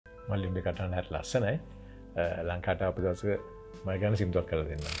මල්ලිම්බේ කටහඬ හරි ලස්සනයි. ලංකාවට ආපු දවසක මම ගාන සින්දුවක් කරලා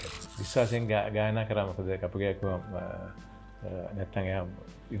දෙන්නම්. විශ්වාසයෙන් ගායනා කරා මොකද කපුගේ කිව්වා නැත්තම් එයා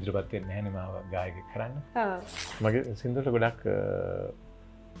ඉදිරියපත් වෙන්නේ නැහැ නේ මාව ගායකයෙක් කරන්න. මගේ සින්දුවට ගොඩක්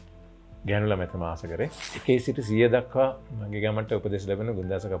ගෑනු ළමයි තමයි ආස කරේ. 1 සිට 100 දක්වා මගේ ගමන්ට උපදෙස් ලැබෙන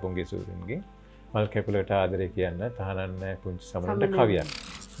ගුණදාස කපුන්ගේ සූරින්ගෙන් මල් කැකුලට ආදරේ කියන්න තහනන්න පුංචි සමරන්න කවියක්.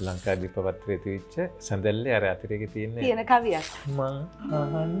 ලංකාදීප පත්‍රයේ තියච්ච සඳල්ලේ අර අතිරේක තියෙන කවියක්. මං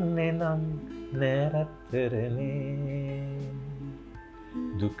අහන්නේ නම් නැරතරනේ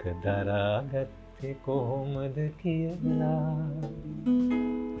දුක දරාගත්තේ කොහොමද කියලා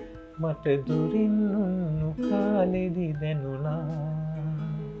මට දුරින් උන්නු කාලෙදි දැනුණා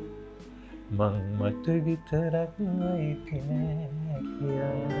මං මට විතරක් අයිති නෑ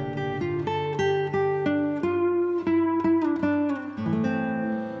කියලා.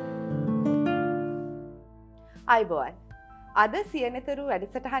 අයිබෝන් අද සියනතුරු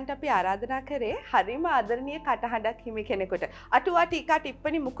වැඩසටහනට අපි ආරාධනා කරේ හරිම ආදරණීය කටහඬක් හිමි කෙනෙකුට. අටුවා ටීකා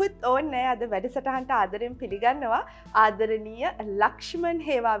ටිප්පණි මුකුත් ඕනේ නැහැ. අද වැඩසටහනට ආදරෙන් පිළිගන්නවා ආදරණීය ලක්ෂ්මන්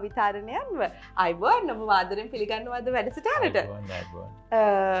හේවා විතරණයන්ව. අයිබෝන් ඔබ ආදරෙන් පිළිගන්නවා අද වැඩසටහනට.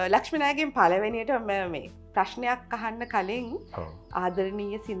 ලක්ෂ්මනයාගෙන් පළවෙනියට මේ ප්‍රශ්නයක් අහන්න කලින්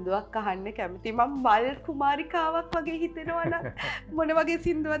ආදරණීය සින්දුවක් අහන්න කැමති. මම මල් කුමාරිකාවක් වගේ හිතෙනවා නම් මොන වගේ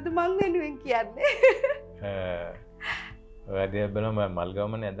සින්දුවක්ද මං වෙනුවෙන් කියන්නේ? වැඩිය බලම මල්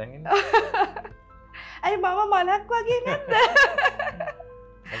ගවමන ඇදන් ඉන්න. ඇයි මම මලක් වගේ නැද්ද?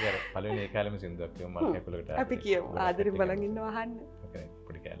 අර පළවෙනි ඒ කාලෙම සින්දුවක් කියමු මල් කැකුලකට. අපි කියමු ආදරෙන් බලන් ඉන්නවා අහන්න. ඔකේ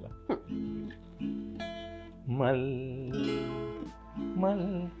පොඩි කැල්ල. මල්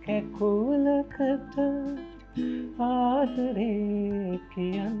කැකුලකට ආදරේ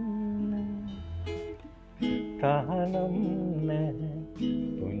කියන්න තහනම් නැහැ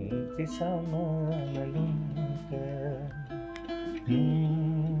පුංචි සමනලුන්ට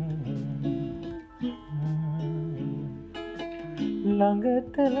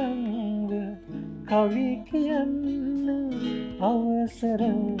ළඟට ළඟ කවි කියන්න අවසර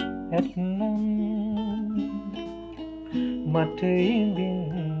ඇත්නම් මට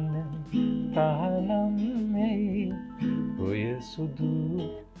ඉඳින්න තහනම් ඇයි ඔය සුදු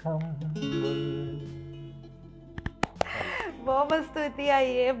කම්බුල්. බොහොම ස්තුතියි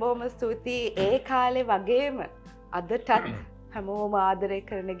අයියේ, බොහොම ස්තුතියි. ඒ කාලේ වගේම අදටත් හැමෝම ආදරය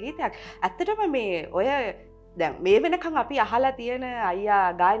කරන ගීතයක්. ඇත්තටම මේ ඔය දැන් මේ වෙනකන් අපි අහලා තියෙන අයියා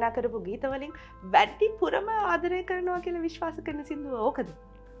ගායනා කරපු ගීත වලින් වැඩිපුරම ආදරය කරනවා කියලා විශ්වාස කරන සින්දුව ඕකද?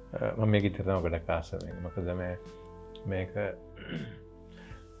 මම මේ ගීතය තමයි ගොඩක් ආස වෙන්නේ. මොකද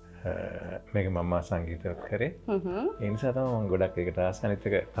මේක මම සංගීතවත් කරේ. ඒ නිසා තමයි මම ගොඩක් ඒකට ආස. අනිත්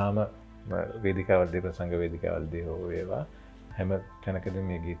එක තාම වේදිකාවල්දී ප්‍රසංග වේදිකාවල්දී හෝ ඒවා හැම තැනකදී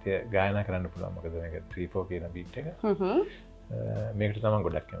මේ ගීතය ගායනා කරන්න පුළුවන්. මොකද මේක 3/4 කියන බීට් එක. මේකට තමයි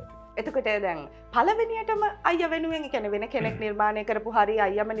ගොඩක් කැමති. එතකොට දැන් පළවෙනියටම අයියා වෙනුවෙන් කියන්නේ වෙන කෙනෙක් නිර්මාණය කරපු හරි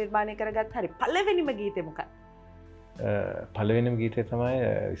අයියාම නිර්මාණය කරගත් හරි පළවෙනිම ගීතේ මොකක්ද? පළවෙනිම ගීතය තමයි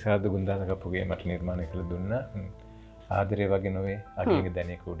විසාරද ගුණදාස කපුගේ මට නිර්මාණය කළ දුන්න ආදරේ වගේ නොවේ අගින්ගේ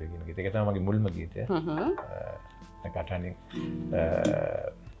දැනේ කෝඩේ කියන ගීතය. ඒක තමයි මගේ මුල්ම ගීතය. කටහඬින්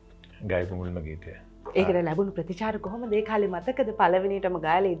ගායපු මුල්ම ගීතය. ඒකට ලැබුණු ප්‍රතිචාර කොහොමද? ඒ කාලේ මතකද පළවෙනියටම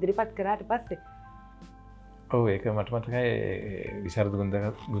ගායලා ඉදිරිපත් කරාට පස්සේ? ඔව් ඒක මට මතකයි. විසරද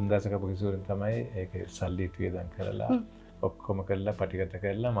ගුණදාස කපුගේ සූරෙන් තමයි ඒක සල්ලි වියදම් කරලා ඔක්කොම කරලා පටිගත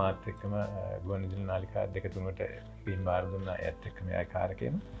කරලා මාත් එක්කම ගුවන්විදුලි නාලිකා 2-3ට බිම් බාර දුන්නා. ඒත් එක්කම ආය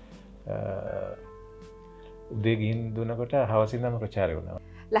කාර්යකේම උදේ ගිහින් දුන්නකොට හවස ඉඳන්ම ප්‍රචාරය වුණා.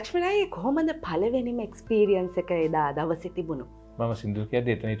 ලක්ෂ්මනයි කොහොමද පළවෙනිම එක්ස්පීරියන්ස් එක එදා දවසේ තිබුණු? මම සින්දු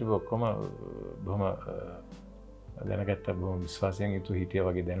කියද්දී එතන හිටපු ඔක්කොම බොහොම දැනගත්ත බොහොම විශ්වාසයෙන් යුතු හිටියා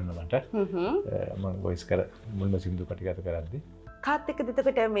වගේ දැනුණා මට. මම වොයිස් කර මුල්ම සින්දු පටිගත කරද්දී කාත් එක්කද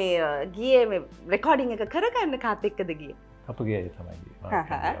එතකොට මේ ගියේ මේ රෙකෝඩින් එක කරගන්න කාත් එක්කද ගියේ? අපගේ අය තමයි ගියේ.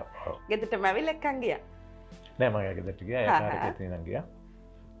 ගෙදරටම ඇවිල්ලා එක්කන් ගියා? නෑ මම ගෙදරට ගියා. ඒ කාර්යකෙත් ඉඳන් ගියා.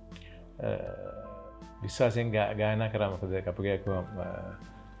 විශ්වාසයෙන් ගායනා කරා. මොකද කපුගේ කිව්වා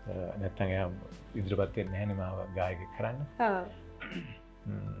නැත්තම් එයා ඉදිරියපත් වෙන්නේ නැහැ නේ මාව ගායකයෙක් කරන්න.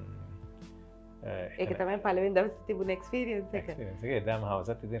 ඒක තමයි පළවෙනි දවසේ තිබුණ එක්ස්පීරියන්ස් එක. එදාම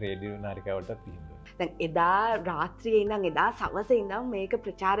හවසත් ඉතින් රේඩියෝ නාලිකාවටත් තිබුණා. දැන් එදා රාත්‍රියේ ඉඳන් එදා සවසේ ඉඳන් මේක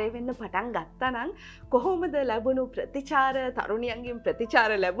ප්‍රචාරය වෙන්න පටන් ගත්තා නම් කොහොමද ලැබුණු ප්‍රතිචාර? තරුණියන්ගෙන්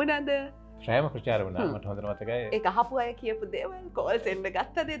ප්‍රතිචාර ලැබුණාද? ප්‍රේම ප්‍රචාර වුණා. මට හොඳට මතකයි. ඒක අහපු අය කියපු දේවල් කෝල්ස් එන්න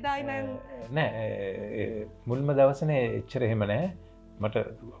ගත්තද එදායි නම්? නෑ මුල්ම දවසනේ එච්චර එහෙම නෑ. මට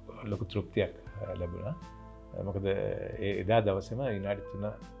ලොකු තෘප්තියක් ලැබුණා. මොකද එදා දවසේම විනාඩි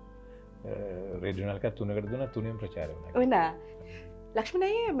 3 රේඩියෝ නාලිකා 3කට දුන්නා. 3ෙන් ප්‍රචාරය වුණා.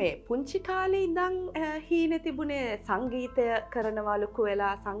 ලක්ෂ්මණයේ මේ පුංචි කාලේ ඉඳන් හීන තිබුණේ සංගීතය කරනවා ලොකු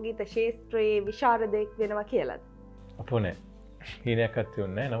වෙලා සංගීත ශාස්ත්‍රයේ විශාරදයෙක් වෙනවා කියලාද? අපෝ නෑ. හීනයක්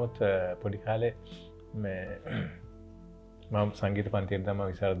අත්තිවන්නේ නෑ. නමුත් පොඩි කාලේ මම සංගීත පන්තියට තමයි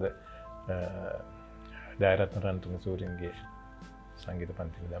විශාරද දායරත්න රන්තුංග සූරින්ගේ සංගීත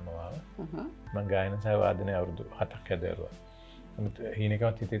පන්තියට දැම්මවාව. මම ගායන සහ වාදනය අවුරුදු 7ක් ඇදලා. නමුත්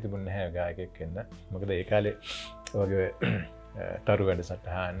හීනකවත් හිතේ තිබුණේ නැහැ ගායකයෙක් වෙන්න. මොකද ඒ කාලේ වගේ තරු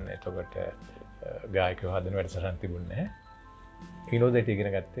වැඩසටහන් එතකොට ගායකයෝ හදන වැඩසටහන් තිබුණේ නැහැ. විනෝදයට ඉගෙන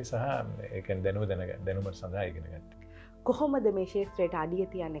ගත්තේ සහ ඒ කියන්නේ දැනුමට සඳහා ඉගෙන ගත්තා. කොහොමද මේ ශාස්ත්‍රයට අඩිය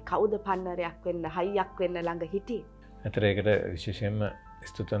තියන්නේ? කවුද පන්නරයක් වෙන්න, හයියක් වෙන්න ළඟ හිටියේ? අතර ඒකට විශේෂයෙන්ම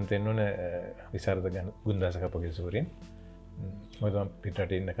ස්තුතිවන්ත වෙන්න ඕන විසරද ගුණදාස කපුගේ සූරින්. මොකද මම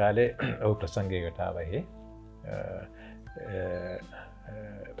පිටරට ඉන්න කාලේ ඔහු ප්‍රසංගයකට ආවා.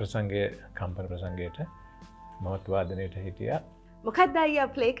 ප්‍රසංගයේ කම්පන ප්‍රසංගයට මමත් වාදනයට හිටියා. මොකක්ද අයියා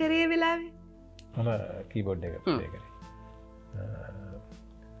ප්ලේ කරේ වෙලාවේ? මම කීබෝඩ් එක ප්ලේ කරේ.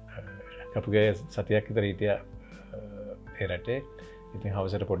 කපුගේ සතියක් විතර හිටියා ඒ රටේ. ඉතින්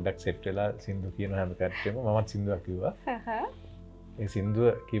හවසට පොඩ්ඩක් සෙට් වෙලා සින්දු කියන හැම කට්ටියම මමත් සින්දුවක් කිව්වා. ඒ සින්දුව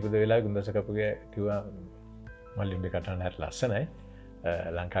කීපද වෙලාවෙ ගුණදාස කපුගේ කිව්වා මල්ලිම්බේ කටහඬ හරි ලස්සනයි.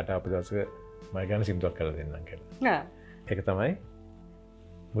 ලංකාවට ආපු දවසක මම ගන්න සින්දුවක් කරලා දෙන්නම් කියලා. ඒක තමයි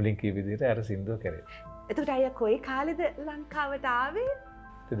මුලින් කී විදිහට අර සින්දුව කරේ. එතකොට අයියා කොයි කාලෙද ලංකාවට ආවේ?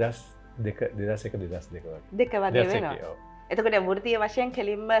 2001 2002 වගේ. දෙක වගේ වෙනවා. එතකොට වෘත්තීය වශයෙන්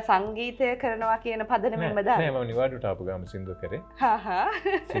කෙලින්ම සංගීතය කරනවා කියන පදනමෙන්ම දාන්න. නෑ මම නිවාඩුවට ආපු ගාම සින්දුව කරේ.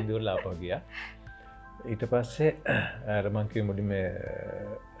 සින්දුව ලාපව ගියා. ඊට පස්සේ අර මං කිව්ව මුලින්ම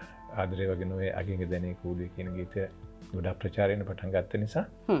ආදරේ වගේ නොවේ අගින්ගේ දැනේ කූඩුවේ කියන ගීතය ගොඩක් ප්‍රචාරයෙන් පටන් ගත්ත නිසා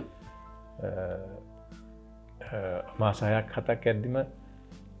මාස 6ක් 7ක් ඇද්දිම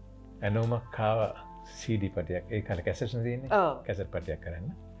ඇනෝමක් ආවා CD පටයක්. ඒ කාලේ කැසට් තියෙන්නේ. කැසට් පටයක් කරන්න.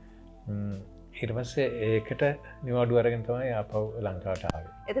 ඊට පස්සේ ඒකට නිවාඩු අරගෙන තමයි ආපහු ලංකාවට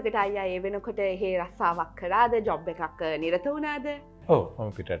ආවේ. එතකොට අයියා ඒ වෙනකොට එහෙ රස්සාවක් කරාද? ජොබ් එකක් නිරත වුණාද? ඔව්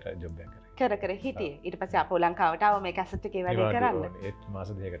මම පිටට ජොබ් එකක් කර කර හිටියේ. ඊට පස්සේ ආපහු ලංකාවට ආව මේ කැසට් එකේ වැඩේ කරන්න. ඒත් මාස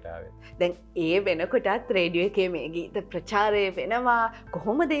දෙකකට ආවේ. දැන් ඒ වෙනකොටත් රේඩියෝ එකේ මේ ගීත ප්‍රචාරය වෙනවා.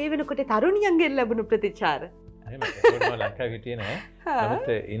 කොහොමද ඒ වෙනකොට තරුණියන්ගෙන් ලැබුණු ප්‍රතිචාර? එහෙම ඒකම ලංකාවේ හිටියේ නෑ. නමුත්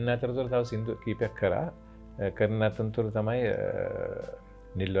ඉන්න අතරතුර තව සින්දු කීපයක් කරා. කරන අතරතුර තමයි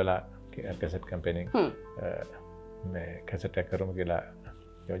නිල්වලා කැසට් කම්පැනිෙන් කැසට් එකක් කරමු කියලා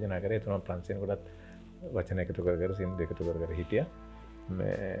යෝජනා කරේ. ඒතන ප්‍රංශයෙන් ගොඩක් වචන එකතු කර කර සින්දු එකතු කර කර හිටියා.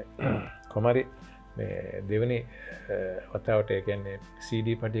 මේ කොමාරි මේ දෙවෙනි වතාවට ඒ කියන්නේ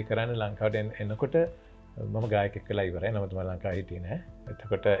CD පටි කරන්න ලංකාවට එනකොට මම ගායකයෙක් වෙලා ඉවරයි. නමුත් මම ලංකාවේ හිටියේ නැහැ.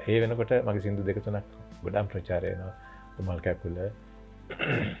 එතකොට ඒ වෙනකොට මගේ සින්දු දෙක තුනක් ගොඩක් ප්‍රචාරය වෙනවා. උමල් කැකුල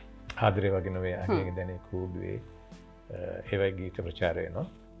ආදරේ වගේ නොවේ අගින්ගේ දැනේ කූඩුවේ ඒ වගේ ගීත ප්‍රචාරය වෙනවා.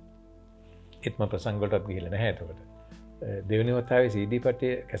 ඒත් මම ප්‍රසංග වලටත් ගිහිල්ලා නැහැ එතකොට. දෙවෙනි වතාවේ CD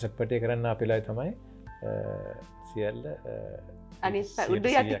පටිය කැසට් පටිය කරන්න අපිලා තමයි සියල්ල අනිත් උඩ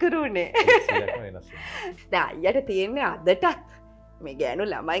යටි කරුනේ. දැන් අයියට තියෙන්නේ අදටත් මේ ගෑනු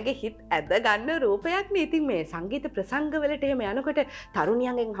ළමයිගේ හිත් ඇද ගන්න රූපයක් නේ. ඉතින් මේ සංගීත ප්‍රසංග වලට එහෙම යනකොට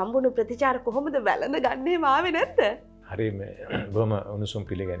තරුණියන්ගෙන් හම්බුණු ප්‍රතිචාර කොහොමද වැළඳ ගන්නේ මාවේ නැද්ද? හරි මේ බොහොම උණුසුම්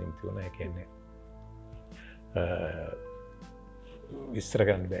පිළිගැනීම් තිබුණා. ඒ කියන්නේ විස්තර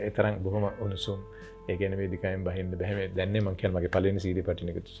කරන්න බෑ. ඒ තරම් බොහොම උණුසුම්. ඒ කියන්නේ වේදිකාවෙන් බහින්න බෑ. මේ දැන්නේ මං කියන්නේ මගේ පළවෙනි CD පටින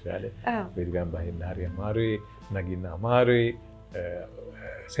එක තුසාලේ. වේදිකාවෙන් බහින්න හරි අමාරුයි. නගින්න අමාරුයි.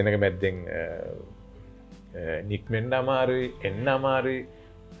 සෙනග මැද්දෙන් නික්මෙන්න්න අමාරුයි එන්න අමාරුයි.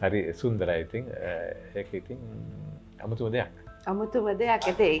 හරි සුන්දරයි. ඉතින් ඒක ඉතින් අමුතුම දෙයක්. අමුතුම දෙයක්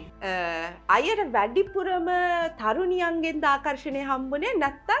ඇතේ. අයට වැඩිපුරම තරුණියන්ගෙන්ද ආකර්ශණය හම්බුනේ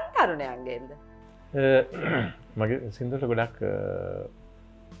නැත්තම් තරුණයන්ගෙන්ද? මගේ සින්දුවට ගොඩක්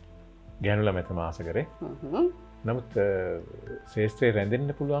ගෑනු ළමයි තමයි ආස කරේ. නමුත් ශාස්ත්‍රයේ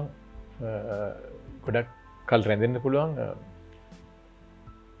රැඳෙන්න පුළුවන් ගොඩක් කල් රැඳෙන්න පුළුවන්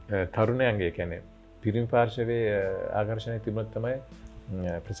තරුණයන්ගේ කියන්නේ පිරිමි පාර්ශවයේ ආකර්ෂණය තිබුණොත් තමයි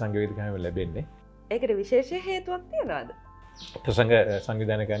ප්‍රසංග වේදිකාවෙම ලැබෙන්නේ. ඒකට විශේෂ හේතුවක් තියනවාද? ප්‍රසංග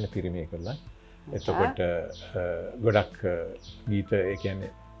සංවිධානය කරන්න පිරිමිය කරලා. එතකොට ගොඩක් ගීත ඒ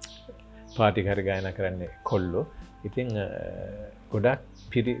කියන්නේ පාටි හරි ගායනා කරන්නේ කොල්ලෝ. ඉතින්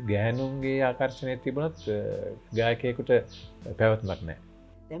ගොඩක් ගෑනුන්ගේ ආකර්ෂණය තිබුණොත් ගායකයෙකුට පැවැත්මක් නැහැ.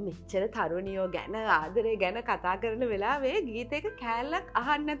 දැන් මෙච්චර තරුණියෝ ගැන ආදරේ ගැන කතා කරන වෙලාවේ ගීතයක කෑල්ලක්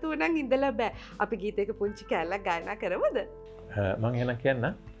අහන්න නැතුව නම් ඉඳලා බෑ. අපි ගීතයක පුංචි කෑල්ලක් ගායනා කරමුද? මම එහෙනම් කියන්න.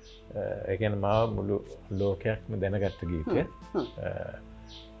 ඒ කියන්නේ මාව මුළු ලෝකයක්ම දැනගත්ත ගීතය.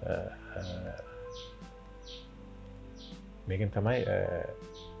 මේකෙන් තමයි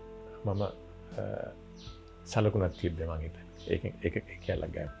මම සලකුණක් තිබ්බේ මං හිතන්නේ. ඒක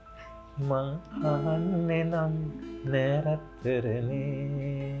කියලක් ගන්න. මං අහන්නේ නම් නැරත්තරනේ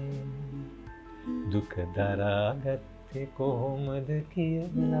දුක දරාගත්තේ කොහොමද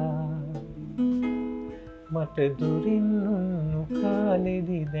කියලා මට දුරින් උන්නු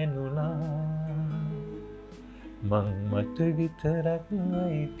කාලෙදි දැනුණා මං මට විතරක්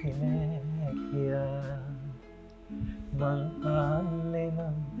අයිති නෑ කියා මං අහන්නේ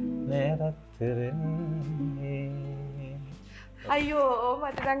නම් නැරත්තරනේ අයියෝ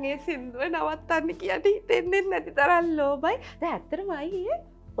මට නම් ඒ සින්දුව නවත්තන්න කියන්න හිතෙන්නේ නැති තරම් ලෝභයි. දැන් ඇත්තටම අයියේ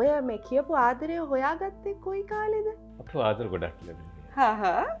ඔය මේ කියපු ආදරය හොයාගත්තේ කොයි කාලෙද? අපේ ආදර ගොඩක් ලැබෙනවා. හා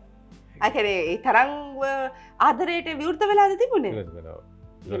හා. අකනේ ඒ තරම් ආදරයට විවෘත වෙලාද තිබුණේ? විවෘත වෙනවා.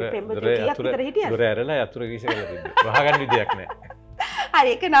 දොර ඇරලා යතුරු ගීෂ කරලා තිබ්බා. වහගන්න විදියක් නැහැ. හරි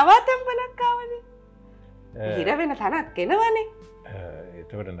ඒක නවාතැන්පලක් ආවනේ. හිර වෙන තැනක් එනවනේ.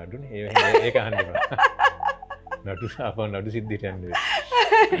 එතකොට නඩුනේ ඒක අහන්න බෑ. නඩු සාපව නඩු සිද්ධියට යන්නේ.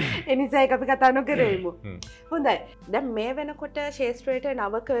 එනිසා ඒක අපි කතා නොකරෙමු. හොඳයි. දැන් මේ වෙනකොට ශාස්ත්‍රයට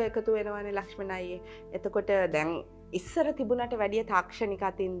නවක එකතු වෙනවානේ ලක්ෂ්මණ අයියේ. එතකොට දැන් ඉස්සර තිබුණට වැඩිය තාක්ෂණික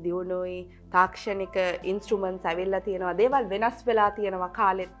අතින් දියුණුවයි තාක්ෂණික ඉන්ස්ට්‍රුමන්ට්ස් ඇවිල්ලා තියෙනවා. දේවල් වෙනස් වෙලා තියෙනවා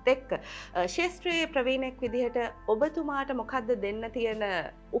කාලෙත් එක්ක. ශාස්ත්‍රයේ ප්‍රවීණෙක් විදිහට ඔබතුමාට මොකද්ද දෙන්න තියෙන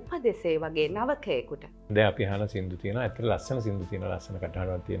උපදෙසේ වගේ නවකයෙකුට? දැන් අපි අහන සින්දු තියෙනවා. ඇත්තට ලස්සන සින්දු තියෙනවා. ලස්සන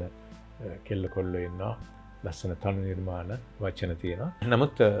කටහඬක් තියෙන කෙල්ල කොල්ලෝ ඉන්නවා. ලස්සන තනු නිර්මාණ වචන තියෙනවා.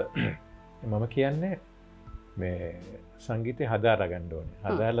 නමුත් මම කියන්නේ මේ සංගීතය හදාරා ගන්න ඕනේ.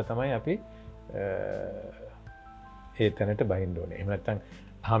 හදාරලා තමයි අපි ඒ තැනට බහින්න ඕනේ. එහෙම නැත්නම්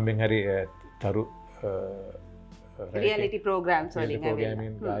හම්බෙන් හරි තරු රියැලිටි ප්‍රෝග්‍රෑම්ස් වලින්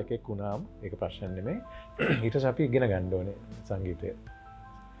ප්‍රෝග්‍රෑමින් ගායකයෙක් වුණාම ඒක ප්‍රශ්න නෙමෙයි. ඊට පස්සේ අපි ඉගෙන ගන්න ඕනේ සංගීතය.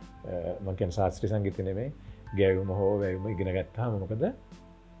 මම කියන්නේ ශාස්ත්‍රීය සංගීතය නෙමෙයි. ගැයුම හෝ වැයුම ඉගෙන ගත්තාම මොකද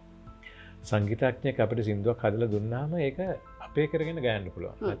සංගීතඥයෙක් අපිට සින්දුවක් හදලා දුන්නාම ඒක අපේ කරගෙන ගයන්න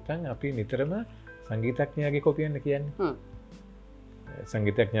පුළුවන්. නැත්නම් අපි නිතරම සංගීතඥයාගේ කොපියන්න කියන්නේ.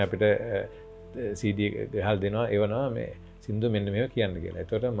 සංගීතඥයා අපිට CD ගහලා දෙනවා එවනවා මේ සින්දුව මෙන්න මේව කියන්න කියලා.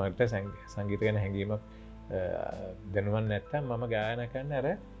 ඒතකොට මට සංගීත ගැන හැඟීමක් දැනුමක් නැත්නම් මම ගායනා කරන්න අර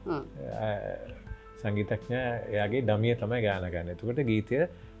සංගීතඥයා එයාගේ දමිය තමයි ගායනා කරන්නේ. එතකොට ගීතය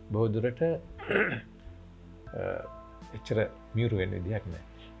බොහෝ දුරට එච්චර මියුරු වෙන්න විදිහක් නැහැ.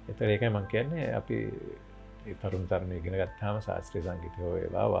 ඒතර ඒකයි මම කියන්නේ අපි තරුණ තරුණිය ඉගෙන ගත්තාම ශාස්ත්‍රීය සංගීතය හෝ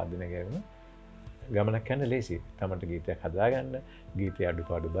ඒවා වාදනය කරන ගමනක් යන්න ලේසි. තමන්ට ගීතයක් හදාගන්න, ගීතයේ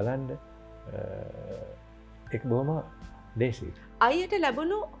අඩුපාඩු බලන්න ඒක බොහොම ලේසි. අයියට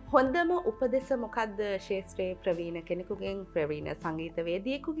ලැබුණු හොඳම උපදෙස මොකද්ද ශාස්ත්‍රීය ප්‍රවීණ කෙනෙකුගෙන්, ප්‍රවීණ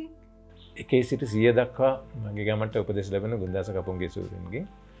සංගීතවේදියෙකුගෙන්? 1 සිට 100 දක්වා මගේ ගමන්ට උපදෙස් ලැබෙන ගුණදාස කපුන්ගේ සූරින්ගෙන්.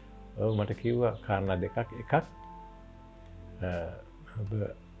 මට කිව්වා කාරණා දෙකක්. එකක් ඔබ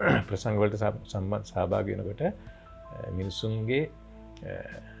ප්‍රසංග වලට සහභාගී වෙනකොට මිනිසුන්ගේ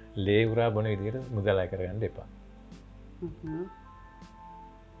ලේ උරා බොන විදිහට මුදල් අය කරගන්න එපා.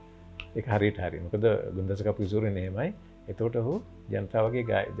 ඒක හරියට හරි. මොකද ගුණදාස කපුසූරින් එහෙමයි. එතකොට ඔහු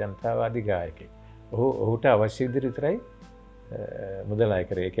ජනතාවාදී ගායකයෙක්. ඔහුට අවශ්‍ය විදිහට විතරයි මුදල් අය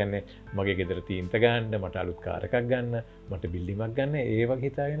කරේ. ඒ කියන්නේ මගේ ගෙදර තීන්ත ගන්න, මට අලුත් කාර් එකක් ගන්න, මට බිල්ඩිමක් ගන්න, ඒ වගේ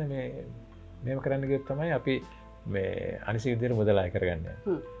හිතාගෙන මේව කරන්න ගියොත් තමයි අපි මේ අනිසි විදිහට මුදල් අය කරගන්නේ.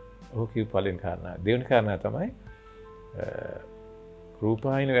 ඔහු කිව්ව පළවෙනි කාරණා. දෙවෙනි කාරණා තමයි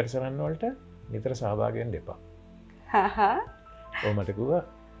රූපවාහිනී වැඩසටහන් වලට නිතර සහභාගී වෙන්න එපා. මට කිව්වා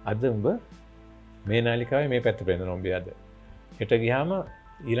අද උඹ මේ නාලිකාවේ මේ පැත්ත පෙන්නන උඹ අද. හෙට ගියාම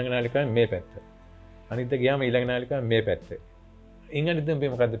ඊළඟ නාලිකාවේ මේ පැත්ත. අනිද්දා ගියාම ඊළඟ නාලිකාවේ මේ පැත්ත. ඉංග්‍රීසියෙන් උඹ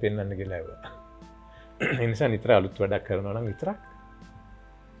මොකද්ද පෙන්වන්න කියලා ඇහුවා. ඒ නිසා නිතර අලුත් වැඩක් කරනවා නම් විතරක්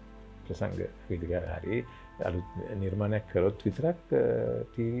ප්‍රසංග වේදිකාවේ හරි අලුත් නිර්මාණයක් කරොත් විතරක්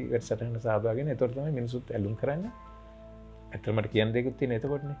ටීවී වැඩසටහන සහභාගී වෙන. ඒතකොට තමයි මිනිස්සුත් ඇලුම් කරන්නේ. ඇත්තට මට කියන්න දෙයක් තියෙන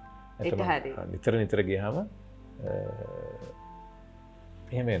එතකොටනේ. නිතර නිතර ගියාම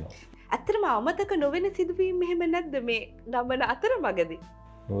එහෙම වෙනවා. ඇත්තටම අමතක නොවෙන සිදුවීම් එහෙම නැද්ද මේ ගමන අතරමඟදී?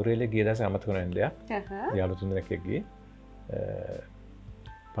 නූරේලේ ගිය දවසේ අමතක නොවෙන දෙයක්. යාළු තුන්දෙනෙක් එක්ක ගියේ.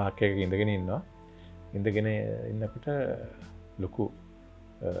 පාක් එකක ඉඳගෙන ඉන්නවා. ඉඳගෙන ඉන්නකොට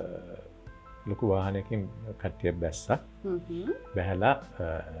ලොකු වාහනයකින් කට්ටිය බැස්සා. බැහැලා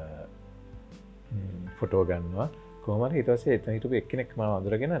ෆොටෝ ගන්නවා. කොහොම හරි ඊට පස්සේ එතන හිටපු එක්කෙනෙක් මාව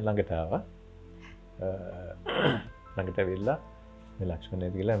අඳුරගෙන ළඟට ආවා. ළඟට ඇවිල්ලා මේ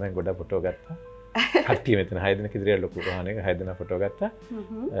ලක්ෂ්මණයද කියලා මම ගොඩක් ෆොටෝ ගත්තා. කට්ටිය මෙතන 6 දෙනෙක් ඉදිරියට ලොකු වාහනයක 6 දෙනා ෆොටෝ ගත්තා.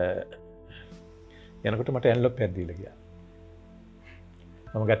 යනකොට මට ඇන්ලොප් එකක් දීලා ගියා.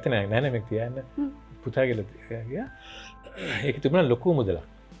 මම ගත්තේ නෑ මේක තියන්න. පුතා කියලා ගියා. ඒක තිබුණා ලොකු මුදලක්.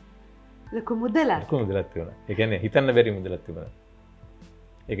 ලොකු මුදලක් තිබුණා. ඒ කියන්නේ හිතන්න බැරි මුදලක් තිබුණා.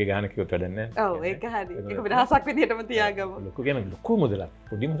 ඒක ගාන කිව්වොත් වැඩක් නැහැ. ඔව් ඒක හරි. ඒක විරහසක් විදිහටම තියාගමු. ලොකු කියන ලොකු මුදලක්.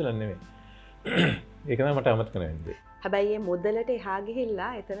 පොඩි මුදලක් නෙමෙයි. ඒක තමයි මට අමතක වෙන්නේ. හැබැයි මේ මුදලට එහා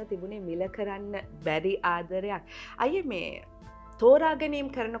ගිහිල්ලා එතන තිබුණේ මිල කරන්න බැරි ආදරයක්. අයියේ මේ තෝරා ගැනීම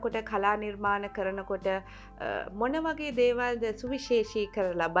කරනකොට කලා නිර්මාණ කරනකොට මොන වගේ දේවල්ද සුවිශේෂී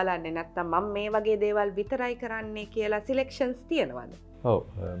කරලා බලන්නේ නැත්නම් මම මේ වගේ දේවල් විතරයි කරන්නේ කියලා සිලෙක්ෂන්ස් තියෙනවද? ඔව්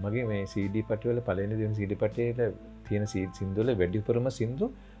මගේ මේ CD පටිවල පළවෙනි දෙන CD පටියේ තියෙන සින්දු වල වැඩිපුරම සින්දු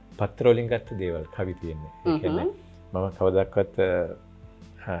පත්‍ර වලින් ගත්ත දේවල් කවි තියෙන්නේ. ඒ කියන්නේ මම කවදාවත්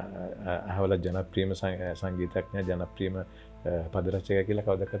අහවල ජනප්‍රියම සංගීතඥයා ජනප්‍රියම පද රචකයා කියලා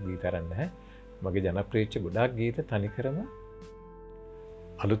කවදාවත් ගීත අරන් නැහැ. මගේ ජනප්‍රියච්ච ගොඩාක් ගීත තනිකරම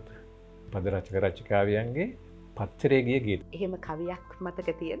අලුත් පද රචක රචිකාවියන්ගේ පත්තරේ ගිය ගීත. එහෙම කවියක්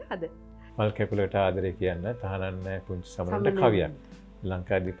මතක තියෙනවද? මල් කැකුලට ආදරේ කියන්න තහනන්න පුංචි සමරන්න කවියක්.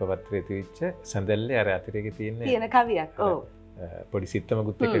 ලංකාදීප පත්‍රයේ තියච්ච සඳල්ලේ අර අතිරේක තියෙන කවියක්. ඔව්. පොඩි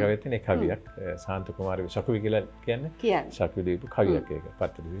සිත්තමකුත් එක්ක කවියක් තියෙන කවියක්. සාන්ත කුමාරගේ ශකුවි කියලා කියන්නේ. ශකුවි දීපු කවියක් ඒක.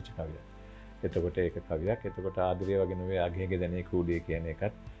 පත්‍රයේ තියච්ච කවියක්. එතකොට ඒක කවියක්. එතකොට ආදරේ වගේ නෙවෙයි අගයගේ දැනේ කූඩිය කියන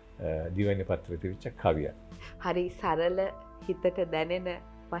එකත් දිවයින පත්‍රයේ තියච්ච කවියක්. හරි සරල හිතට දැනෙන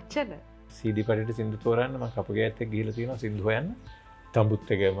වචන. CD පටියට සින්දු තෝරන්න මම කපුගෑත් එක්ක ගිහිල්ලා තියෙනවා සින්දු හොයන්න.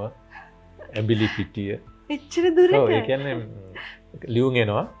 තඹුත් එකම ඇඹිලි පිටිය. එච්චර දුරට. ඔව් ඒ කියන්නේ ලියුම්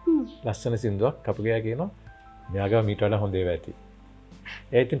එනවා. ලස්සන සින්දුවක් කපුගෑ කියනවා. මෙයාගා මීට වඩා හොඳ ඒවා ඇති.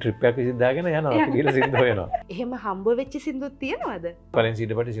 ඒ ඉතින් ට්‍රිප් එකක් විසින් දාගෙන යනවා අපි ගිහලා සින්දු හොයනවා. එහෙම හම්බ වෙච්ච සින්දුත් තියෙනවද? පළවෙනි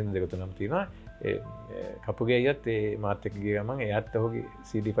CD පටියේ සින්දු දෙක තුනක් තියෙනවා. ඒ කපුගේ අයියත් ඒ මාත් එක්ක ගිය ගමන් එයාත් ඔහුගේ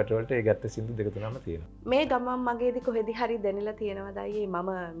CD පට වලට ඒ ගත්ත සින්දු දෙක තුනම තියෙනවා. මේ ගමන් මගේදී කොහෙදි හරි දැනিলা තියෙනවද අයියේ මම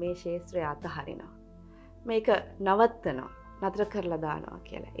මේ ශාස්ත්‍රය අතහරිනවා. මේක නවත්තනවා. නතර කරලා දානවා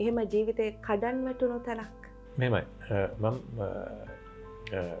කියලා. එහෙම ජීවිතේ කඩන් වැටුණු තැනක්. මෙහෙමයි. මම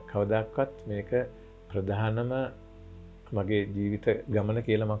කවදාකවත් මේක ප්‍රධානම මගේ ජීවිත ගමන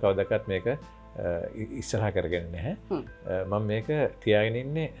කියලා මම කවදාකවත් මේක ඉස්සරහ කරගෙන නැහැ. මම මේක තියාගෙන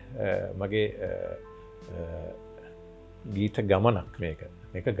ඉන්නේ මගේ ගීත ගමනක් මේක.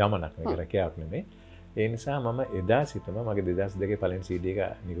 මේක ගමනක් මේක රැකියාවක් නෙමෙයි. ඒ නිසා මම එදා සිටම මගේ 2002 පළවෙනි CD එක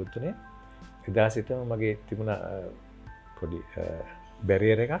නිකුත් වුණේ. එදා සිටම මගේ තිබුණ පොඩි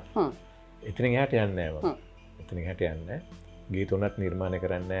බැරියර් එකක්. එතනින් එහාට යන්නේ නැහැ මම. එතනින් එහාට යන්නේ නැහැ. ගීත උනත් නිර්මාණය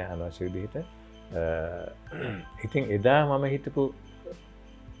කරන්නේ නැහැ අනවශ්‍ය විදිහට. ඉතින් එදා මම හිතපු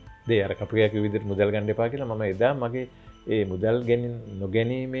දේ අර කපුගෑක විදිහට මුදල් ගන්න එපා කියලා මම එදා මගේ ඒ මුදල්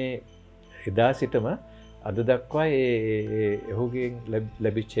නොගැනීමේ එදා සිටම අද දක්වා ඒ ඔහුගෙන්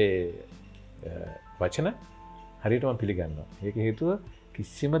ලැබිච්ච වචන හරියට මම පිළිගන්නවා. ඒක හේතුව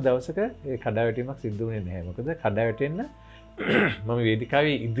කිසිම දවසක ඒ කඩාවැටීමක් සිද්ධ වුණේ නැහැ. මොකද කඩාවැටෙන්න මම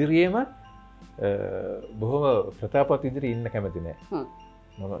වේදිකාවේ ඉදිරියේම බොහොම ප්‍රතාපවත් ඉදිරියේ ඉන්න කැමති නැහැ.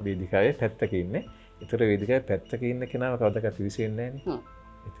 මම වේදිකාවේ පැත්තක ඉන්නේ. ඒතර වේදිකාවේ පැත්තක ඉන්න කෙනාව කවදාවත් විශ්ෙන්නේ නැහැ නේ.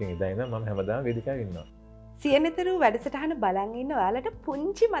 ඉතින් එදා ඉඳන් මම හැමදාම වේදිකාවේ ඉන්නවා. සියනතරු වැඩසටහන බලන් ඉන්න ඔයාලට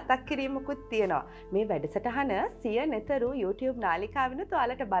පුංචි මතක් කිරීමකුත් තියෙනවා. මේ වැඩසටහන සියනතරු YouTube නාලිකාවෙනුත්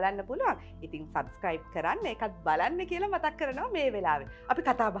ඔයාලට බලන්න පුළුවන්. ඉතින් subscribe කරන්න ඒකත් බලන්න කියලා මතක් කරනවා මේ වෙලාවේ. අපි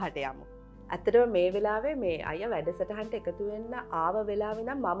කතා බහට යමු. ඇත්තටම මේ වෙලාවේ මේ අය වැඩසටහනට එකතු වෙන්න ආව වෙලාවේ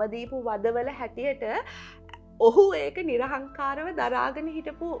නම් මම දීපු වදවල හැටියට ඔහු ඒක නිරහංකාරව දරාගෙන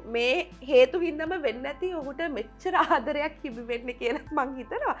හිටපු මේ හේතු හින්දම වෙන්නේ නැති ඔහුට මෙච්චර ආදරයක් හිමි වෙන්නේ කියලා මං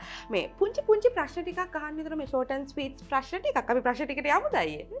හිතනවා. මේ පුංචි ප්‍රශ්න ටිකක් අහන්න විතර මේ short and sweet ප්‍රශ්න ටිකක් අපි ප්‍රශ්න ටිකට යමුද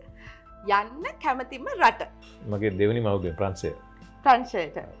අයියේ? යන්න කැමතිම රට. මගේ දෙවෙනි මව්බිම ප්‍රංශය.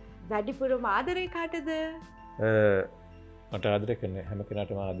 ප්‍රංශයට. වැඩිපුරම ආදරේ කාටද? මට ආදරය කරන හැම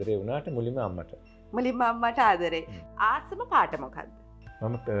කෙනාටම ආදරේ වුණාට මුලින්ම අම්මට. මුලින්ම අම්මට ආදරේ. ආසම පාට මොකද්ද?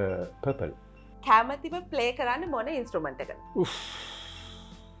 මම පර්පල්. කැමතිම ප්ලේ කරන්න මොන ඉන්ස්ට්‍රුමන්ට් එකද?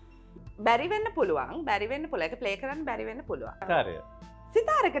 බැරි වෙන්න පුළුවන්. ඒක ප්ලේ කරන්න බැරි වෙන්න පුළුවන්. සිතාරය.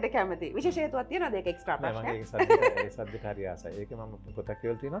 සිතාරකට කැමති. විශේෂ හේතුවක් තියෙනවද ඒක එක්ස්ට්‍රා ප්‍රශ්නයක්? මගේ සද්දට හරි ආසයි. ඒක මම පොතක්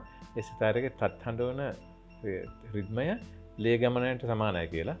කියවලා තියෙනවා. ඒ සිතාරයේ තත් හඬවන රිද්මය ලේ ගමනට සමානයි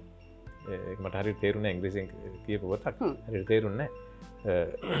කියලා. ඒක මට හරියට තේරුණා ඉංග්‍රීසියෙන් කියපු පොතක්. හරියට තේරුන්නේ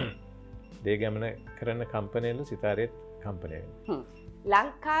නැහැ. ලේ ගමන කරන කම්පැනිවල සිතාරයේ කම්පැනි වෙනවා.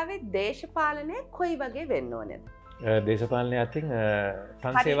 ලංකාවේ දේශපාලනය කොයි වගේ වෙන්න ඕනද? දේශපාලනය අතින්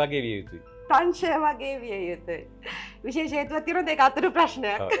ප්‍රංශය වගේ විය යුතුයි. ප්‍රංශය වගේ විය යුතුයි. විශේෂ හේතුවක් තියෙනවද ඒක අතුරු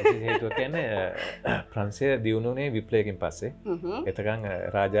ප්‍රශ්නයක්? විශේෂ හේතුව කියන්නේ ප්‍රංශය දියුණුනේ විප්ලවයෙන් පස්සේ. එතකන්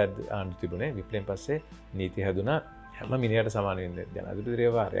රාජා ආණ්ඩු තිබුණේ විප්ලවයෙන් පස්සේ නීති හැදුනා හැම මිනිහට සමාන වෙන්න.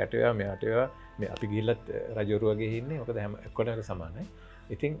 ජනාධිපතිවරයා වාරයට වේවා මෙහාට වේවා මේ අපි ගිහිල්ලත් රජවරු වගේ ඉන්නේ. මොකද හැම එක්කටම සමානයි.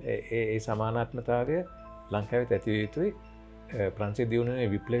 ඉතින් ඒ සමානාත්මතාවය ලංකාවේ ඇති විය යුතුයි. ප්‍රංශය දියුණුවේ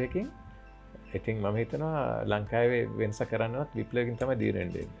විප්ලවයෙන් ඉතින් මම හිතනවා ලංකාවේ වෙනස කරන්නවත් විප්ලවකින් තමයි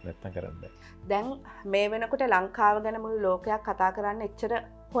දීරෙන්ඩේ නැත්තම් කරන්න. දැන් මේ වෙනකොට ලංකාව ගැන මුළු ලෝකයක් කතා කරන්න එච්චර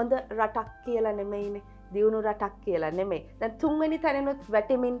හොඳ රටක් කියලා නෙමෙයිනේ. දියුණු රටක් කියලා නෙමෙයි. දැන් තුන්වෙනි තැනෙනුත්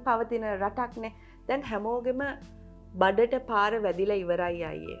වැටෙමින් පවතින රටක්නේ. දැන් හැමෝගෙම බඩට පාර වැදිලා ඉවරයි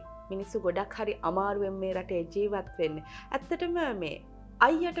අයියේ. මිනිස්සු ගොඩක් හරි අමාරුවෙන් මේ රටේ ජීවත් වෙන්නේ. ඇත්තටම මේ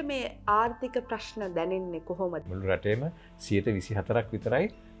අයියට මේ ආර්ථික ප්‍රශ්න දැනෙන්නේ කොහොමද? මුළු රටේම 24% විතරයි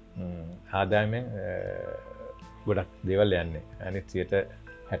ආදායමෙන් ගොඩක් දේවල් යන්නේ. අනිත්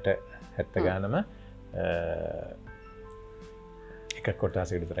 60 ගානම එක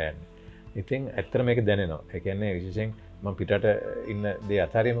කොටසකට විතර යන්නේ. ඉතින් ඇත්තට මේක දැනෙනවා. ඒ කියන්නේ විශේෂයෙන් මම පිටට ඉන්න දේ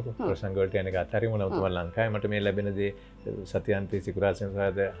අතාරියමකෝ ප්‍රසංග වලට යන එක අතාරියම නම් තමයි ලංකාවේ මට මේ ලැබෙන දේ සත්‍යාන්තයේ සිකුරාසෙන්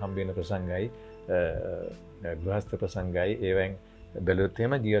සාද හම්බ වෙන ප්‍රසංගයි ගෘහස්ත ප්‍රසංගයි ඒවෙන් බැලුවොත්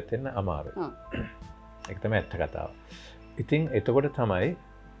එහෙම ජීවත් වෙන්න අමාරුයි. ඒක තමයි ඇත්ත කතාව. ඉතින් එතකොට තමයි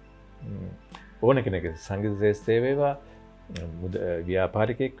ඕන කෙනෙක් සංගීත ශ්‍රේෂ්ඨය වේවා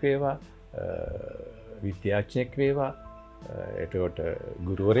ව්‍යාපාරිකයෙක් වේවා විද්‍යාඥයෙක් වේවා එතකොට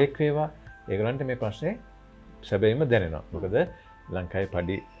ගුරුවරයෙක් වේවා ඒගොල්ලන්ට මේ ප්‍රශ්නේ සැබෑම දැනෙනවා. මොකද ලංකාවේ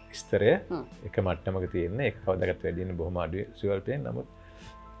පඩි ස්තරය එක මට්ටමක තියෙන්නේ. ඒක කවදාකවත් වැඩි වෙන බොහොම අඩුයි ස්වල්පයෙන්. නමුත්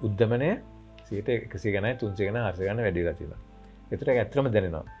උද්දමනය 100 ගණන් 300 ගණන් 400 ගණන් වැඩි වෙලා තියෙනවා. ඒතර ඒක ඇත්තටම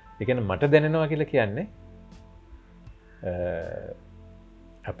දැනෙනවා. ඒ කියන්නේ මට දැනෙනවා කියලා කියන්නේ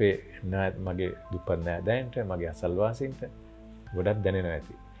අපේ මගේ දුප්පත් නෑදෑයන්ට මගේ අසල්වාසීන්ට ගොඩක් දැනෙනවා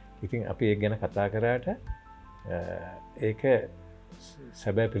ඇති. ඉතින් අපි ඒක ගැන කතා කරාට ඒක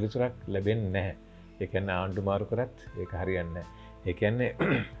සැබෑ පිළිතුරක් ලැබෙන්නේ නැහැ. ඒ කියන්නේ ආණ්ඩු මාරු කරත් ඒක හරියන්නේ නැහැ. ඒ කියන්නේ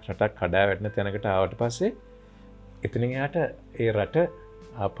රටක් කඩා වැටෙන තැනකට ආවට පස්සේ එතනින් එහාට ඒ රට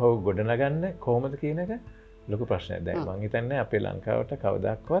ආපහු ගොඩනගන්න කොහොමද කියන එක ලොකු ප්‍රශ්නයක්. දැන් මම හිතන්නේ අපේ ලංකාවට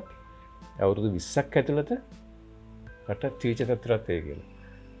කවදාක්වත් අවුරුදු 20ක් ඇතුළත රට තීච තත්ත්වයක් ඒ කියලා.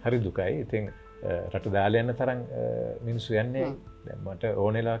 හරි දුකයි. ඉතින් රට දාලා යන තරම් මිනිස්සු යන්නේ. දැන් මට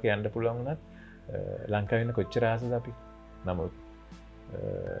ඕනෙලාක යන්න පුළුවන් වුණත් ලංකාවේ ඉන්න කොච්චර ආසද අපි. නමුත්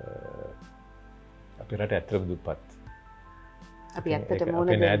අපේ රට ඇත්තටම දුප්පත්. අපි ඇත්තටම ඕන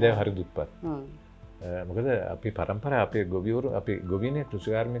අපේ නෑදෑයෝ හරි දුප්පත්. මොකද අපි පරම්පරාව අපේ ගොවිවරු අපි ගොවිනේ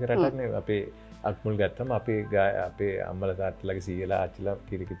කෘෂිකාර්මික රටක්නේ. අපේ අක්මුල් ගත්තම අපේ අම්මලා තාත්තලාගේ සීයලා ආච්චිලා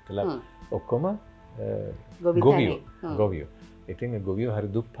කිරිකිත්තලා ඔක්කොම ගොවියෝ. ඉතින් ගොවියෝ හරි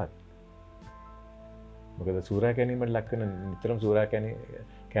දුප්පත්. මොකද සූරා කැනීමට ලක් වෙන නිතරම සූරා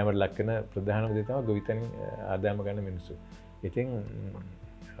කැමරට ලක් වෙන ප්‍රධානම දේ තමයි ගොවිතැනින් ආදායම ගන්න මිනිස්සු. ඉතින්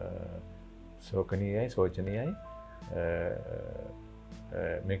ශෝකනීයයි සෝචනීයයි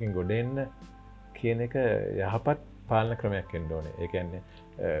මේකෙන් ගොඩ එන්න කියන එක යහපත් පාලන ක්‍රමයක් වෙන්න ඕනේ. ඒ කියන්නේ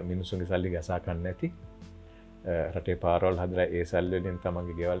මිනිස්සුන්ගේ සල්ලි ගසා ගන්න නැති රටේ පාරවල් හදලා ඒ සල්ලි වලින්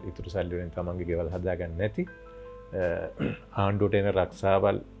තමන්ගේ ගෙවල් ඉතුරු සල්ලි වලින් තමන්ගේ ගෙවල් හදා ගන්න නැති ආණ්ඩුවට එන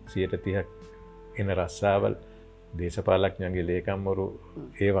රක්ෂාවල් 130ක් එන රස්සාවල් දේශපාලඥයන්ගේ ලේකම්වරු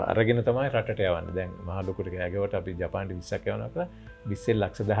ඒවා අරගෙන තමයි රටට යවන්නේ. දැන් මහ ලොකුට ගෑගවට අපි ජපානට 20ක් යවනවා කියලා 20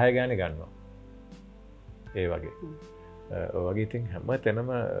 ලක්ෂ 10 ගානේ ගන්නවා. ඒ වගේ. ඔය වගේ ඉතින් හැම තැනම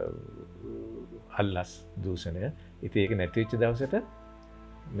අල්ලස් දූෂණය. ඉතින් ඒක නැති වෙච්ච දවසට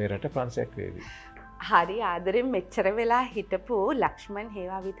මේ රට ප්‍රංශයක් වේවි. හරි ආදරෙන් මෙච්චර වෙලා හිටපු ලක්ෂ්මන්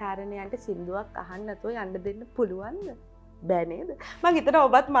හේවා විතාරණයන්ට සින්දුවක් අහන්න නැතුව යන්න දෙන්න පුළුවන්ද? බෑ නේද? මං හිතනවා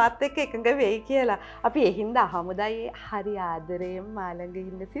ඔබත් මාත් එක්ක එකඟ වෙයි කියලා. අපි ඒ හින්දා අහමුදයි හරි ආදරයෙන් මා ළඟ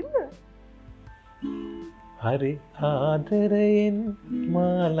ඉන්න සින්දුව. හරි ආදරයෙන්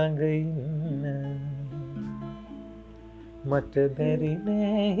මා ළඟ ඉන්න මට බැරි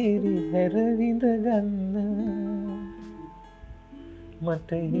නෑ හිරි හැරවිඳ ගන්න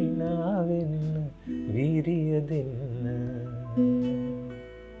මට hina වෙන්න වීරිය දෙන්න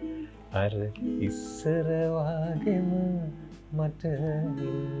අර ඉස්සර වාගෙම මට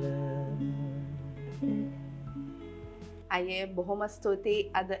ඉන්න. අයියේ බොහොම ස්තුතියි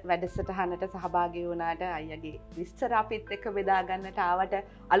අද වැඩසටහනට සහභාගී වුණාට. අයියගේ විස්තර අපිත් එක්ක බෙදා ගන්නට ආවට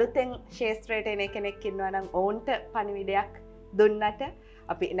අලුතෙන් ශාස්ත්‍රයට එන කෙනෙක් ඉන්නවා නම් ඔවුන්ට පණිවිඩයක් දුන්නට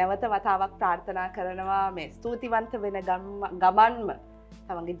අපි නැවත වතාවක් ප්‍රාර්ථනා කරනවා මේ ස්තුතිවන්ත වෙන ගමන්ම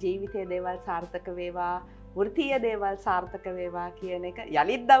තමන්ගේ ජීවිතයේ දේවල් සාර්ථක වේවා, වෘත්තීය දේවල් සාර්ථක වේවා කියන එක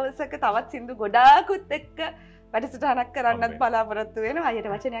යලිත් දවසක තවත් සින්දු ගොඩාකුත් එක්ක වැඩසටහනක් කරන්නත් බලාපොරොත්තු වෙනවා.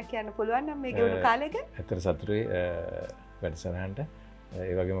 අයියට වචනයක් කියන්න පුළුවන් නම් මේ ගෙවුණු කාලෙක? ඇත්තට සතුටුයි වැඩසටහනට.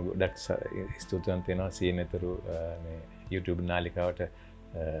 ඒ වගේම ගොඩක් ස්තුතිවන්ත වෙනවා සීනතරු මේ YouTube නාලිකාවට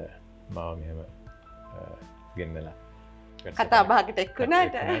මාව මෙහෙම ගෙන්නලා කතා බහකට එක්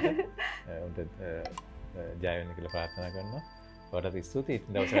වුණාට උන්ට ජය වෙන්න කියලා ප්‍රාර්ථනා කරනවා. ඔයාලට ස්තුතියි.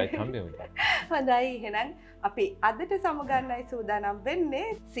 දවසකට හම්බෙමු. හොඳයි එහෙනම් අපි අදට සමුගන්නයි සූදානම් වෙන්නේ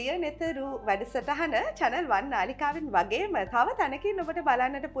සිය නෙතරු වැඩසටහන channel 1 නාලිකාවෙන් වගේම තව තැනකින් ඔබට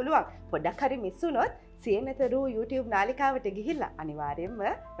බලන්නට පුළුවන්. පොඩ්ඩක් හරි මිස් වුණොත් සිය නෙතරු YouTube නාලිකාවට ගිහිල්ලා අනිවාර්යයෙන්ම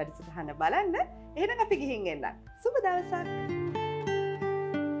වැඩසටහන බලන්න. එහෙනම් අපි ගිහින් එන්න. සුබ දවසක්.